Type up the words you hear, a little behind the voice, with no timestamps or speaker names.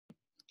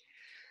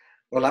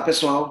Olá,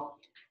 pessoal.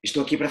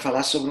 Estou aqui para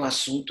falar sobre um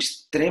assunto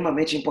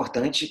extremamente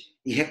importante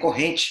e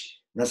recorrente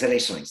nas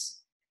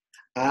eleições.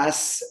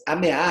 As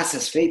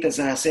ameaças feitas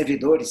a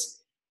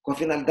servidores com a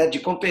finalidade de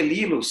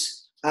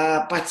compeli-los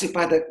a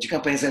participar de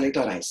campanhas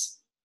eleitorais.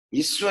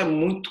 Isso é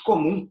muito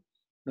comum,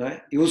 não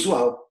é? E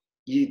usual.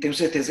 E tenho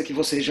certeza que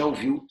você já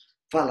ouviu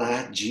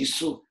falar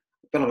disso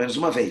pelo menos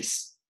uma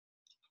vez.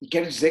 E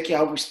quero dizer que é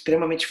algo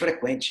extremamente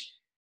frequente.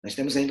 Nós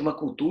temos ainda uma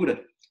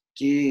cultura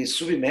que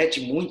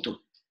submete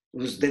muito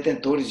os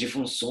detentores de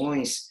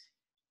funções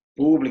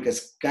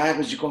públicas,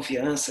 cargos de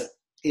confiança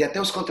e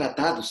até os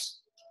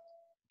contratados,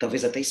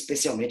 talvez até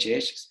especialmente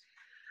estes,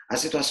 a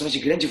situações de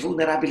grande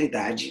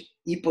vulnerabilidade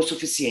e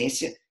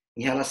hipossuficiência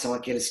em relação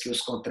àqueles que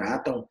os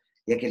contratam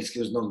e àqueles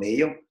que os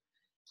nomeiam,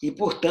 e,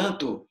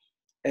 portanto,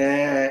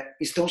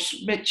 estão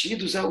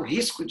submetidos ao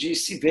risco de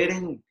se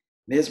verem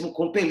mesmo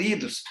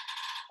compelidos,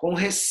 com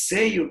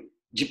receio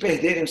de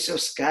perderem os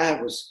seus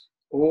cargos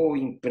ou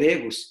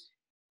empregos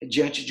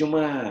diante de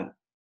uma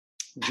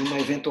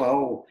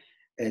eventual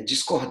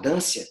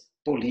discordância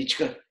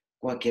política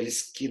com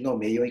aqueles que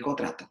nomeiam e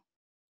contratam.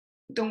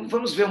 Então,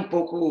 vamos ver um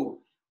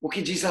pouco o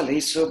que diz a lei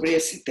sobre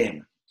esse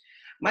tema.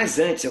 Mas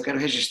antes, eu quero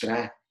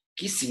registrar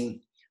que sim,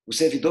 o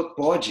servidor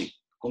pode,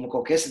 como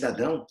qualquer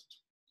cidadão,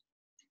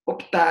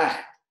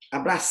 optar,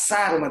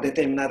 abraçar uma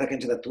determinada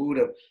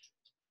candidatura,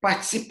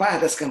 participar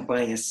das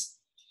campanhas.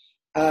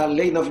 A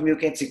Lei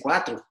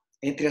 9.504,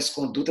 entre as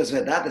condutas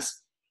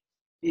vedadas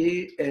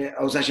e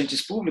aos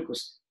agentes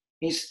públicos,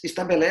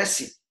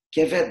 estabelece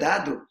que é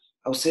vedado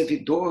ao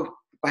servidor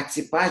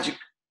participar de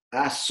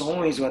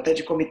ações ou até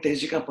de comitês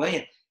de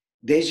campanha,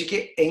 desde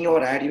que em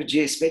horário de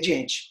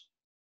expediente.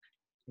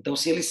 Então,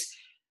 se eles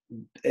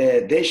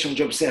deixam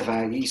de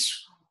observar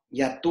isso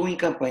e atuam em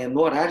campanha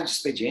no horário de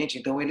expediente,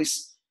 então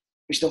eles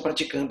estão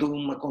praticando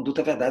uma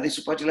conduta vedada.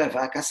 Isso pode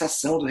levar à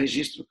cassação do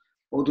registro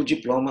ou do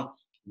diploma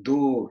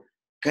do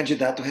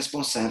candidato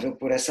responsável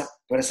por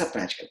essa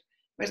prática.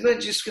 Mas não é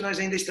disso que nós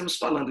ainda estamos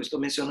falando. Estou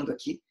mencionando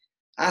aqui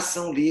a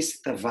ação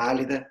lícita,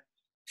 válida,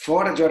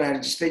 fora de horário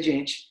de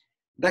expediente,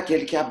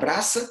 daquele que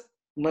abraça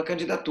uma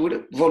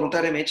candidatura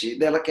voluntariamente e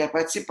dela quer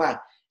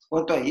participar.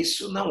 Quanto a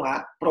isso, não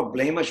há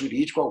problema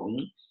jurídico algum.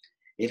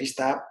 Ele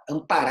está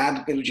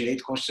amparado pelo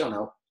direito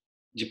constitucional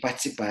de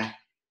participar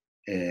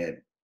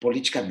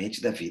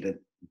politicamente da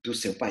vida do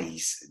seu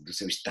país, do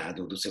seu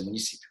estado ou do seu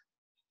município.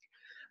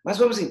 Mas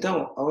vamos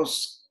então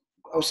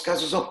aos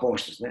casos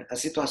opostos, né? As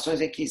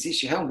situações em que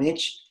existe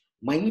realmente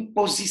uma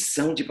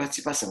imposição de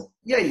participação.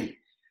 E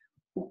aí,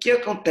 o que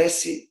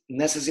acontece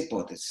nessas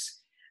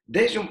hipóteses?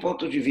 Desde um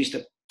ponto de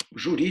vista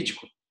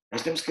jurídico,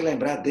 nós temos que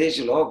lembrar,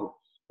 desde logo,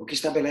 o que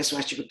estabelece o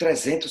artigo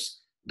 300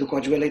 do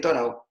Código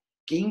Eleitoral,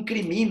 que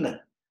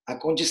incrimina a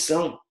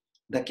condição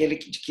daquele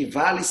que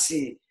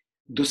vale-se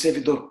do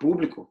servidor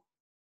público,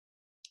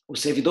 o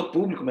servidor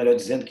público, melhor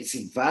dizendo, que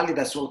se vale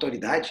da sua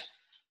autoridade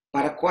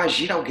para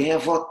coagir alguém a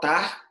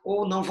votar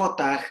ou não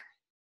votar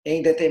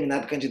em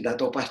determinado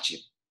candidato ao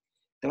partido.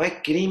 Então, é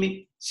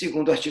crime,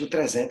 segundo o artigo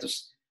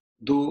 300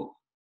 do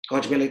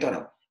Código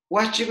Eleitoral. O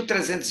artigo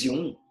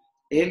 301,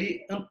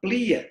 ele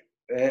amplia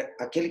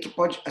aquele que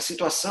pode, a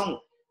situação,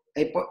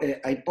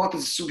 a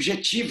hipótese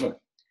subjetiva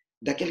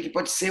daquele que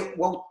pode ser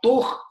o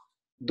autor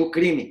do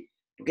crime.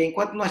 Porque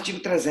enquanto no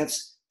artigo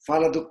 300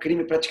 fala do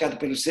crime praticado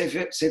pelo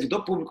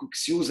servidor público, que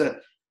se usa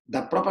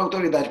da própria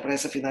autoridade para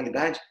essa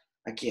finalidade,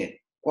 aqui é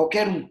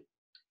qualquer um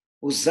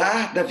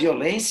usar da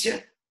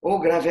violência ou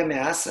grave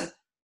ameaça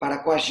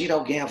para coagir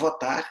alguém a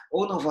votar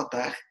ou não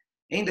votar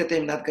em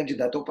determinado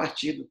candidato ou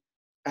partido,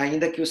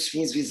 ainda que os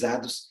fins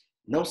visados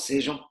não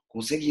sejam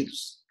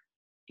conseguidos.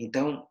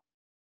 Então,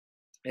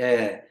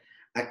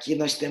 aqui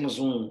nós temos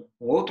um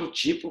outro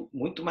tipo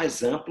muito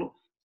mais amplo,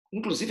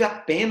 inclusive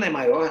a pena é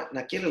maior.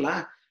 Naquele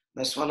lá,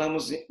 nós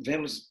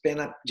vemos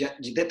pena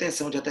de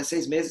detenção de até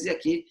 6 meses e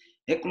aqui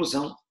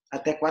reclusão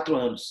até 4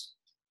 anos.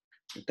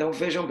 Então,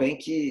 vejam bem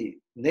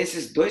que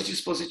nesses dois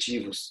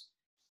dispositivos,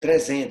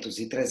 300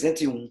 e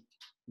 301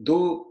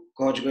 do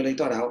Código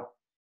Eleitoral,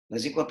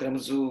 nós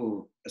encontramos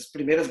as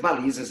primeiras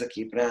balizas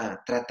aqui para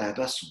tratar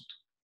do assunto.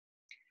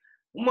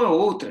 Uma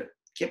outra,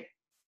 que é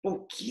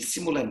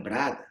pouquíssimo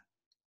lembrada,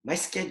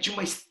 mas que é de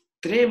uma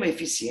extrema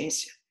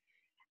eficiência,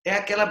 é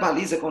aquela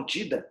baliza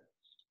contida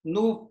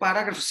no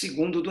parágrafo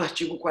 2º do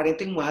artigo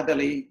 41A da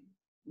Lei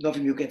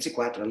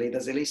 9.504, a Lei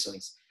das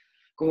Eleições.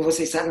 Como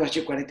vocês sabem, o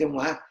artigo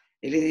 41A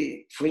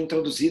ele foi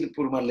introduzido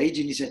por uma lei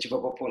de iniciativa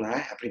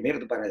popular, a primeira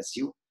do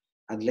Brasil,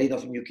 a Lei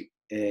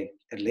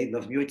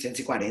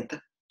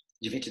 9.840,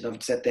 de 29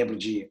 de setembro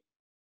de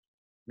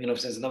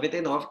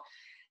 1999,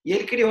 e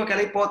ele criou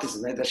aquela hipótese,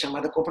 né, da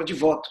chamada compra de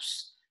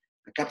votos.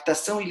 A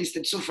captação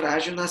ilícita de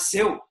sufrágio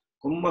nasceu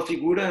como uma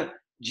figura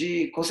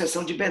de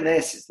concessão de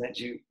benesses, né,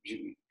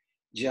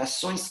 de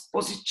ações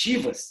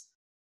positivas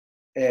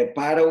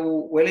para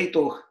o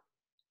eleitor,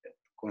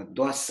 com a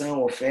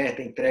doação,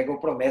 oferta, entrega ou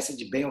promessa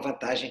de bem ou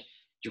vantagem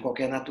de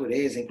qualquer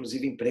natureza,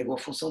 inclusive emprego ou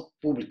função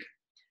pública,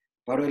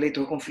 para o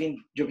eleitor com o fim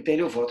de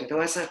obter o voto.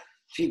 Então, essa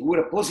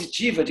figura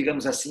positiva,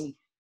 digamos assim,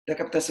 da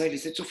captação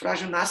ilícita de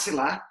sufrágio nasce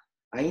lá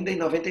ainda em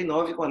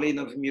 99, com a Lei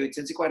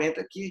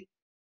 9.840, que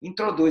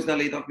introduz na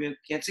Lei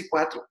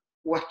 9.504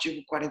 o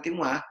artigo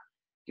 41A,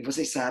 que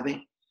vocês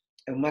sabem,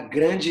 é uma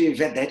grande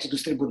vedete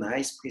dos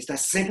tribunais, porque está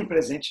sempre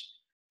presente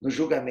nos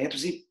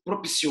julgamentos e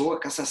propiciou a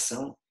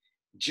cassação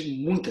de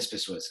muitas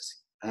pessoas.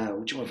 A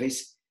última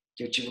vez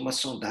que eu tive uma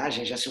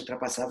sondagem, já se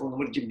ultrapassava o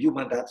número de 1.000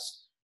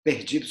 mandatos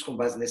perdidos com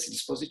base nesse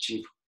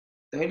dispositivo.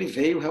 Então, ele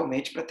veio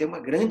realmente para ter uma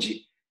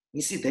grande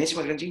incidência,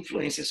 uma grande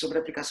influência sobre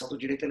a aplicação do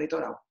direito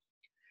eleitoral.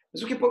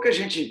 Mas o que pouca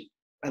gente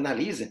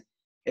analisa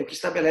é o que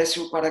estabelece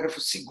o parágrafo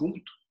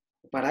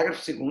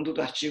 2º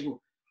do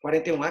artigo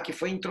 41A, que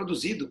foi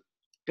introduzido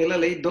pela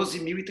Lei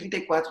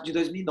 12.034 de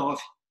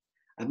 2009.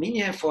 A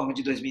mini reforma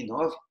de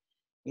 2009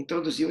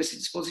 introduziu esse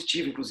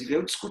dispositivo. Inclusive,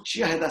 eu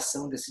discuti a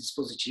redação desse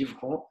dispositivo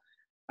com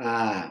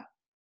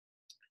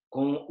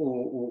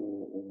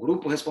o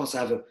grupo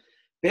responsável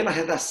pela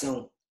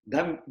redação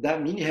da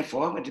mini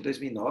reforma de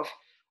 2009.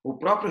 O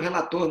próprio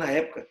relator, na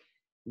época,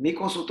 me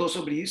consultou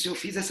sobre isso, eu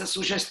fiz essa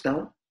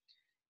sugestão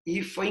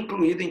e foi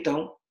incluída,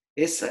 então,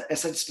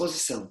 essa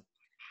disposição.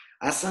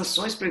 As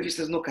sanções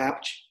previstas no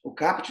caput, o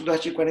caput do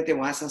artigo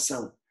 41A, a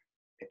sanção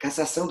é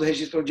cassação do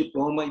registro ou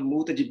diploma e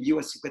multa de 1.000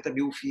 a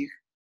 50.000 FIR.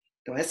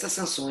 Então, essas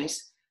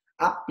sanções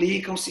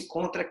aplicam-se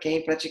contra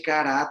quem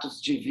praticar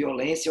atos de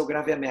violência ou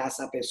grave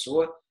ameaça à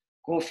pessoa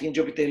com o fim de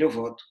obter-lhe o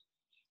voto.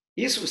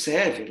 Isso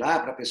serve lá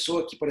para a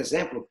pessoa que, por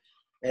exemplo,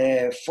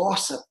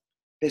 força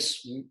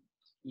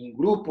em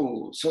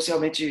grupo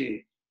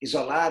socialmente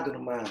isolado,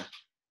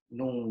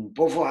 num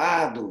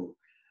povoado,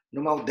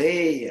 numa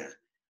aldeia,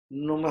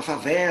 numa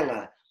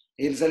favela,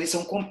 eles ali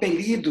são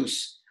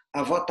compelidos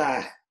a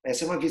votar.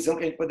 Essa é uma visão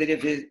que a gente poderia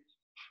ver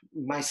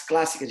mais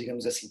clássica,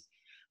 digamos assim.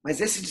 Mas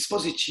esse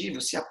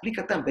dispositivo se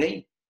aplica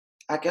também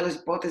àquelas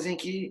hipóteses em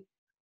que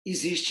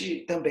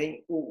existe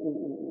também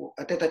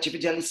a tentativa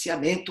de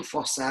aliciamento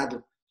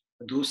forçado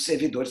dos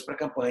servidores para a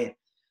campanha.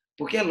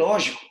 Porque é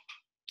lógico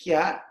que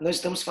nós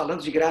estamos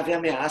falando de grave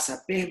ameaça,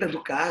 a perda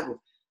do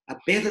cargo, a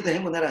perda da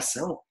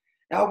remuneração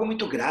é algo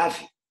muito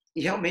grave.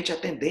 E realmente a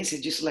tendência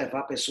disso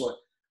levar a pessoa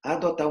a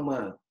adotar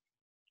uma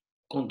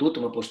conduta,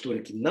 uma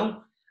postura que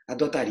não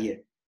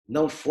adotaria,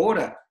 não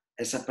fora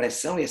essa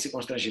pressão e esse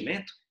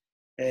constrangimento,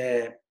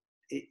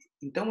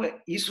 então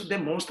isso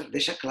demonstra,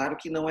 deixa claro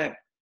que não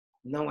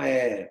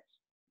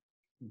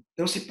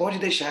se pode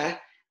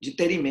deixar de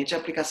ter em mente a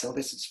aplicação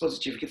desse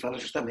dispositivo que fala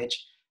justamente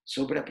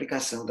sobre a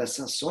aplicação das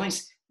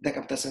sanções da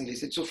captação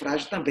ilícita de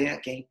sufrágio também a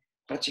quem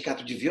pratica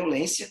ato de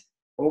violência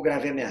ou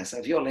grave ameaça.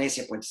 A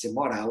violência pode ser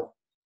moral,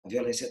 a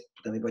violência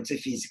também pode ser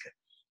física.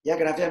 E a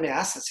grave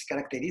ameaça se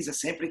caracteriza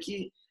sempre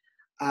que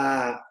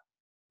a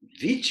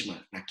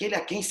vítima, aquele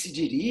a quem se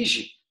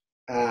dirige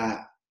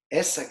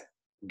essa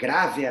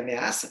grave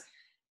ameaça,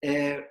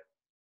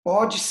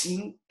 pode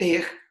sim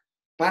ter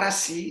para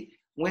si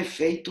um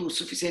efeito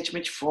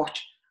suficientemente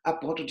forte a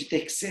ponto de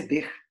ter que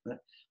ceder. Né?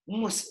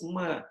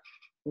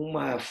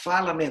 Uma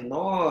fala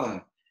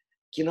menor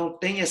que não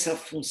tem essa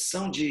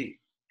função de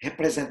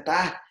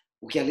representar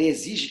o que a lei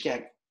exige, que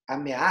é a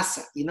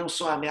ameaça, e não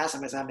só a ameaça,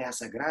 mas a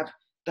ameaça grave,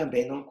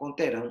 também não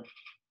terão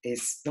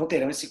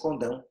esse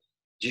condão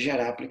de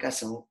gerar a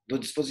aplicação do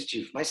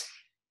dispositivo. Mas,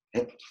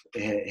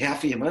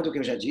 reafirmando o que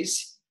eu já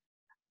disse,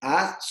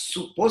 a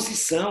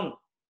suposição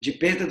de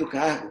perda do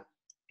cargo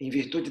em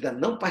virtude da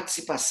não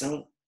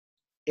participação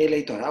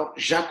eleitoral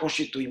já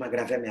constitui uma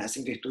grave ameaça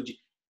em virtude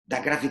da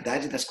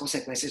gravidade das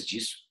consequências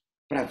disso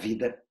para a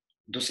vida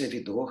do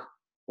servidor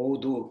ou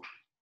do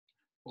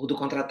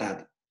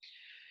contratado.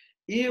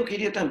 E eu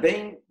queria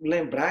também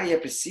lembrar, e é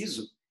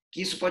preciso,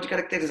 que isso pode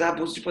caracterizar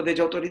abuso de poder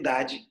de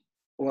autoridade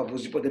ou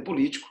abuso de poder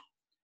político,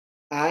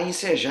 a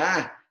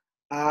ensejar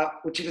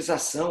a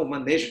utilização, o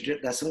manejo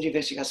da ação de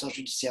investigação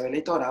judicial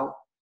eleitoral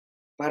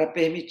para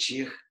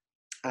permitir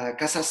a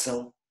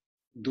cassação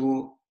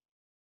do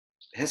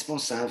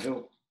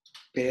responsável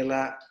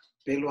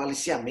pelo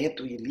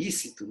aliciamento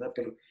ilícito, né,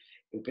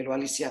 pelo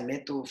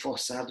aliciamento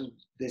forçado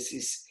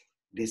desses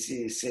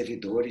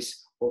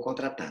servidores ou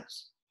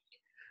contratados.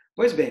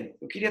 Pois bem,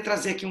 eu queria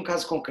trazer aqui um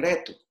caso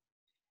concreto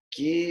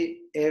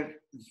que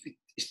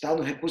está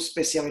no recurso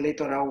especial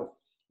eleitoral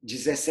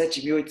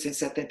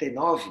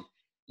 17.879,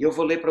 e eu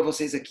vou ler para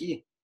vocês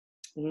aqui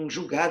um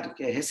julgado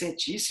que é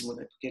recentíssimo,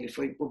 né, porque ele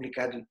foi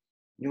publicado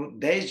em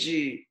 10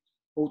 de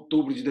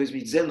outubro de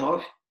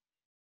 2019,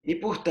 e,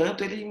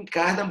 portanto, ele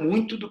encarna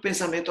muito do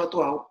pensamento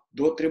atual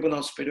do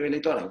Tribunal Superior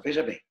Eleitoral.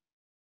 Veja bem.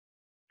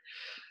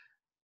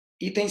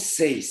 Item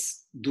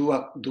 6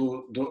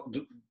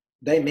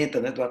 da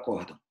ementa, né, do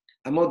acórdão.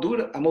 A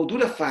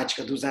moldura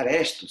fática dos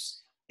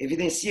arestos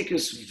evidencia que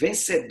os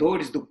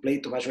vencedores do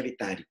pleito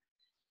majoritário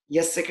e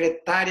a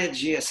secretária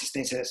de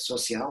Assistência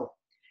Social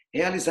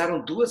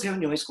realizaram 2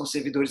 reuniões com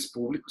servidores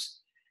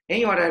públicos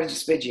em horário de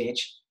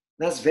expediente,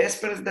 nas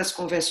vésperas das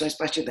convenções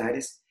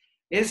partidárias,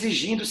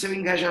 exigindo seu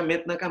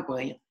engajamento na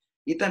campanha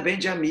e também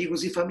de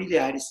amigos e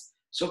familiares,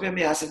 sob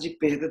ameaça de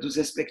perda dos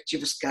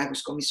respectivos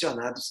cargos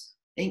comissionados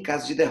em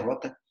caso de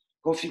derrota,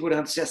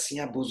 configurando-se assim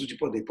abuso de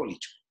poder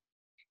político.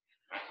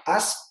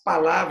 As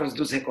palavras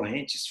dos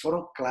recorrentes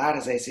foram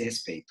claras a esse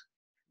respeito.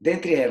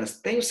 Dentre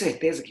elas, tenho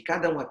certeza que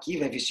cada um aqui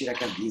vai vestir a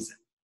camisa.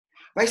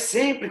 Vai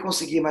sempre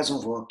conseguir mais um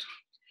voto.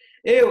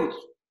 Eu,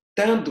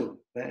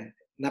 estando, né,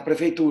 na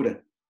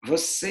prefeitura,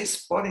 vocês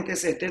podem ter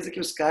certeza que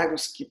os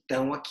cargos que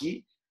estão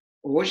aqui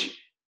hoje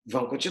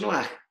vão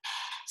continuar.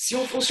 Se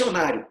um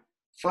funcionário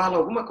fala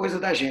alguma coisa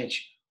da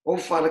gente, ou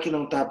fala que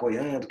não está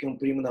apoiando, que um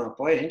primo não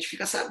apoia, a gente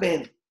fica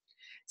sabendo.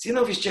 Se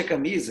não vestir a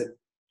camisa,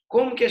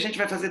 como que a gente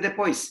vai fazer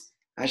depois?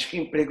 Acho que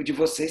o emprego de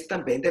vocês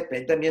também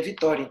depende da minha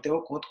vitória, então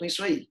eu conto com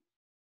isso aí.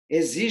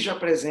 Exijo a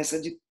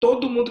presença de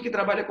todo mundo que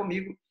trabalha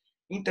comigo,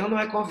 então não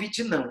é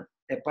convite não,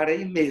 é para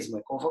ir mesmo,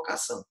 é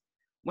convocação.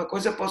 Uma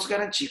coisa eu posso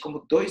garantir,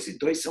 como 2 e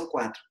 2 são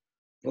 4.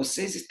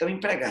 Vocês estão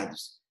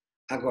empregados.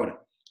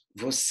 Agora,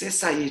 você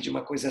sair de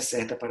uma coisa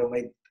certa para uma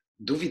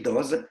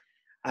duvidosa,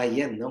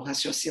 aí é não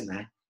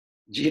raciocinar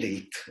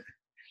direito.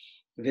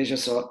 Veja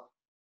só,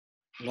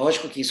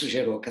 lógico que isso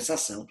gerou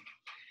cassação.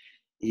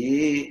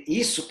 E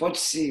isso pode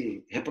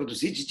se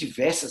reproduzir de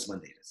diversas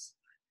maneiras.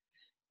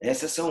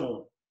 Essas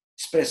são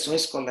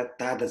expressões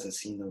coletadas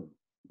assim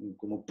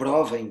como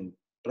prova em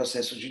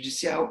processo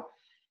judicial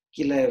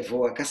que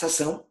levou à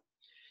cassação,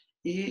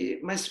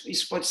 mas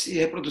isso pode se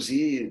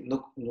reproduzir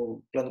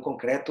no plano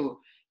concreto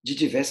de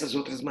diversas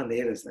outras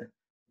maneiras, né?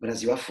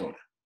 Brasil afora.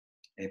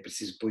 É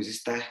preciso, pois,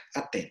 estar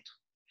atento.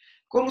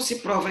 Como se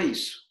prova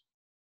isso?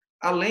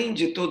 Além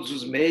de todos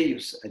os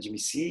meios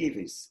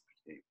admissíveis,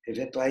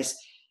 eventuais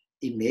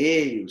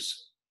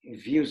e-mails,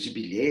 envios de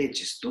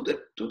bilhetes, tudo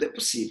é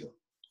possível.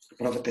 A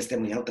prova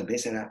testemunhal também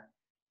será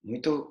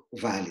muito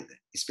válida,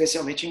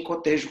 especialmente em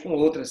cotejo com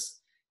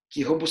outras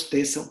que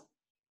robusteçam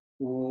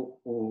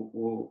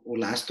o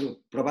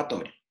lastro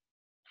probatório.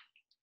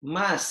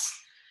 Mas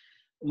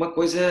uma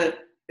coisa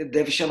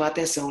deve chamar a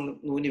atenção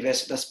no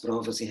universo das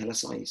provas em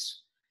relação a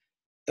isso.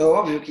 É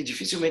óbvio que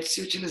dificilmente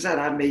se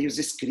utilizará meios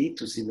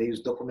escritos e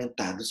meios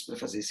documentados para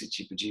fazer esse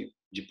tipo de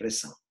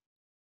pressão.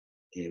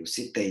 Eu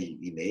citei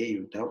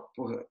e-mail e tal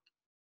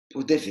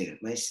por dever,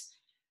 mas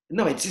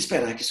não é de se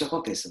esperar que isso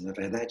aconteça, não é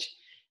verdade?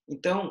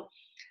 Então,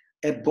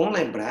 é bom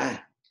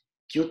lembrar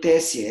que o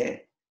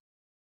TSE,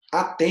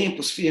 há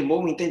tempos,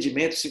 firmou um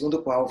entendimento segundo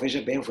o qual,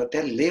 veja bem, eu vou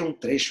até ler um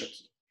trecho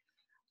aqui,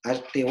 a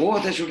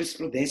teor da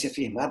jurisprudência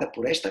firmada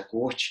por esta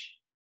Corte,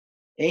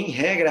 em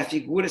regra,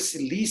 afigura-se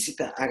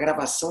lícita a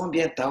gravação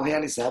ambiental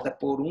realizada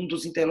por um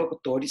dos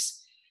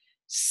interlocutores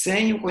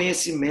sem o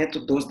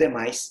conhecimento dos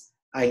demais,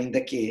 ainda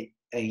que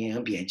em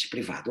ambiente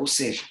privado. Ou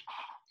seja,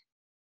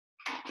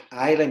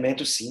 há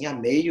elementos sim, há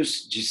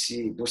meios de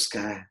se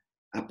buscar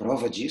a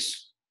prova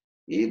disso,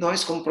 e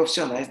nós, como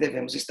profissionais,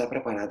 devemos estar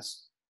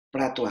preparados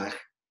para atuar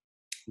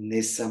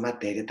nessa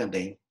matéria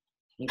também,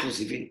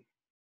 inclusive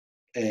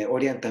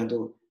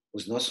orientando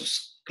os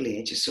nossos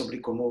clientes sobre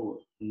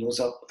como nos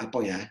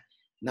apoiar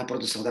na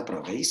produção da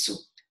prova. É isso?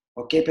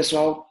 Ok,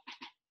 pessoal?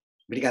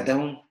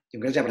 Obrigadão e um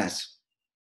grande abraço.